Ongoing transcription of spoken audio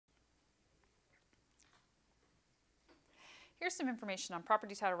Here's some information on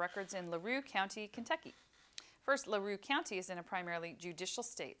property title records in LaRue County, Kentucky. First, LaRue County is in a primarily judicial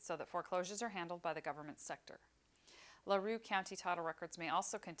state, so that foreclosures are handled by the government sector. LaRue County title records may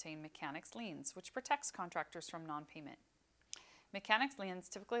also contain mechanics liens, which protects contractors from non-payment. Mechanics liens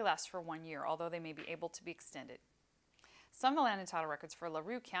typically last for 1 year, although they may be able to be extended. Some of the land and title records for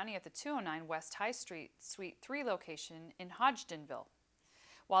LaRue County at the 209 West High Street, Suite 3 location in Hodgdonville.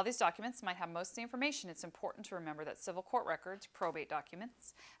 While these documents might have most of the information, it's important to remember that civil court records, probate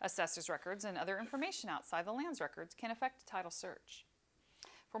documents, assessor's records, and other information outside the lands records can affect a title search.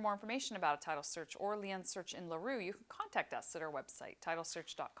 For more information about a title search or land search in LaRue, you can contact us at our website,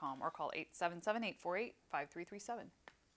 titlesearch.com, or call 877-848-5337.